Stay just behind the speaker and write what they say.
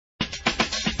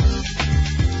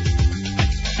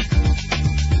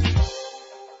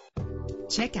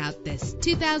Check out this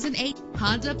 2008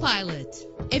 Honda Pilot.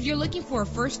 If you're looking for a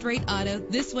first-rate auto,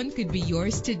 this one could be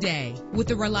yours today.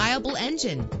 With a reliable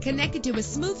engine connected to a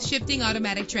smooth shifting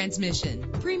automatic transmission,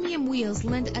 premium wheels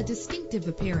lend a distinctive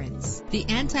appearance. The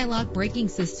anti-lock braking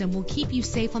system will keep you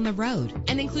safe on the road.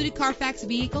 An included Carfax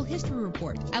Vehicle History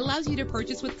Report allows you to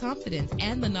purchase with confidence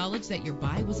and the knowledge that your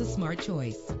buy was a smart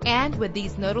choice. And with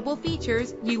these notable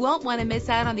features, you won't want to miss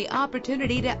out on the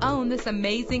opportunity to own this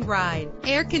amazing ride.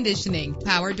 Air conditioning,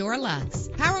 power door locks,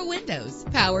 power windows,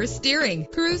 power steering,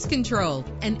 cruise control,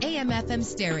 an AM/FM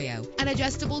stereo, an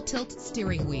adjustable tilt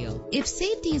steering wheel. If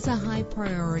safety is a high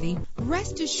priority,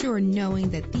 rest assured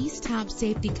knowing that these top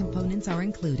safety components are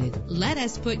included. Let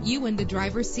us put you in the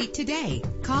driver's seat today.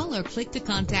 Call or click to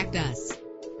contact us.